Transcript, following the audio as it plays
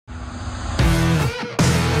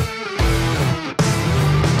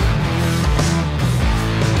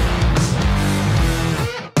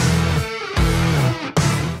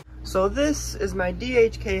So this is my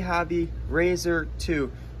DHK hobby RAZr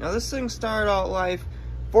 2. Now this thing started out life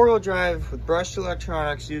 4-wheel drive with brushed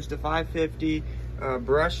electronics, used a 550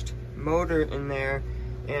 brushed motor in there.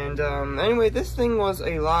 And anyway, this thing was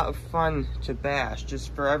a lot of fun to bash.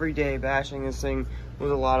 Just for everyday bashing, this thing was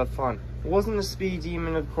a lot of fun. It wasn't a speed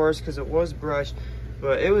demon, of course, because it was brushed,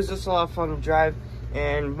 but it was just a lot of fun to drive.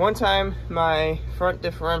 And one time my front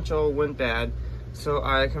differential went bad, so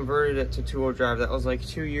I converted it to 2-wheel drive. That was like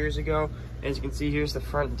 2 years ago. As you can see, here's the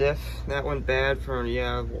front diff. That went bad for,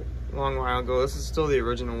 yeah, a long while ago. This is still the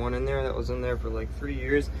original one in there. That was in there for like 3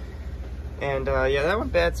 years. And yeah, that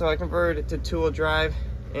went bad, so I converted it to 2-wheel drive.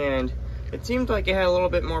 And it seemed like it had a little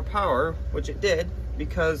bit more power, which it did,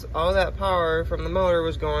 because all that power from the motor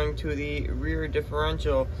was going to the rear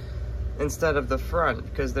differential instead of the front,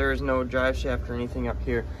 because there is no drive shaft or anything up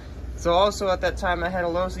here. So also at that time I had a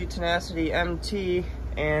Low-Z Tenacity MT,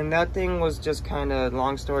 and that thing was just kind of,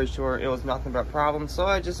 long story short, it was nothing but problems. So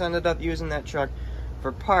I just ended up using that truck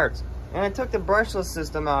for parts. And I took the brushless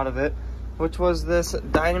system out of it, which was this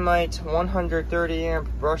Dynamite 130 amp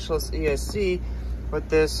brushless ESC with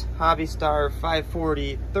this Hobby Star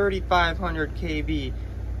 540 3500 kb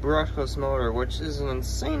brushless motor, which is an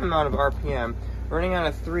insane amount of RPM. Running on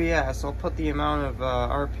a 3S, I'll put the amount of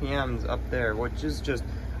RPMs up there, which is just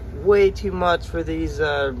way too much for these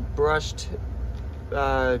brushed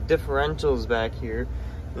differentials back here.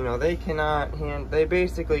 You know, they cannot they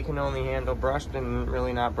basically can only handle brushed and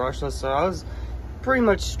really not brushless. So I was pretty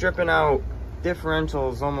much stripping out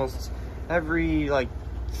differentials almost every like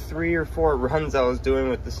 3 or 4 runs I was doing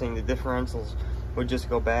with this thing. The differentials would just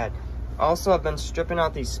go bad. Also, I've been stripping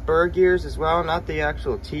out these spur gears as well, not the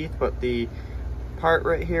actual teeth, but the part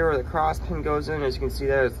right here where the cross pin goes in. As you can see,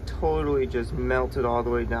 that is totally just melted all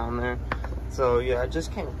the way down there. So yeah, I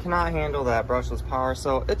just cannot handle that brushless power.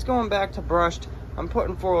 So it's going back to brushed. I'm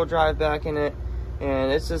putting 4-wheel drive back in it,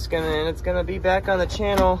 and it's gonna be back on the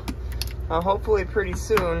channel hopefully pretty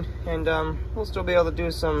soon. And we'll still be able to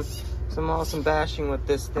do some awesome bashing with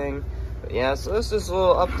this thing. But yeah, so this is a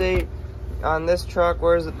little update on this truck.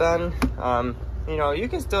 Where's it been? You know, you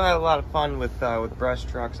can still have a lot of fun with brush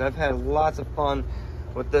trucks. I've had lots of fun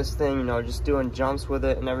with this thing, you know, just doing jumps with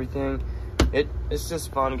it and everything. It's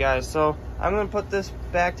just fun, guys. So I'm gonna put this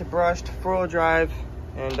back to brushed 4-wheel drive,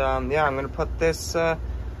 and yeah, I'm gonna put this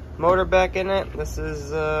motor back in it. This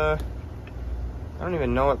is I don't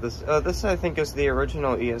even know what this I think is the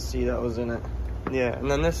original ESC that was in it. Yeah, and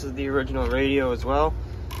then this is the original radio as well.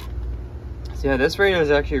 So yeah, this radio is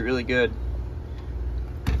actually really good.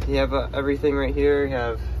 You have everything right here. You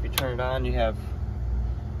have, if you turn it on, you have,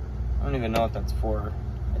 I don't even know what that's for.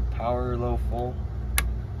 Like power, low, full.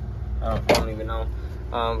 I don't even know.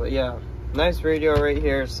 But yeah, nice radio right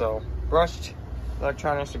here. So brushed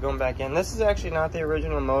electronics are going back in. This is actually not the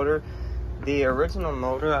original motor. The original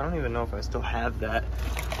motor, I don't even know if I still have that.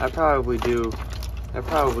 I probably do. I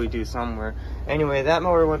probably do somewhere. Anyway, that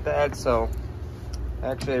motor went bad, so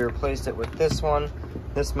actually I replaced it with this one.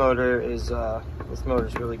 This motor is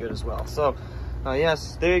really good as well. So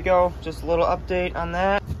yes, there you go. Just a little update on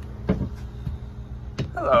that.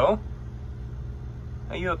 Hello.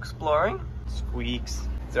 Are you exploring? Squeaks.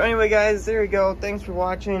 So anyway, guys, there you go. Thanks for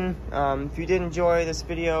watching. If you did enjoy this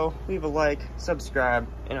video, leave a like, subscribe,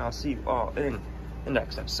 and I'll see you all in the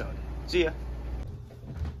next episode. See ya.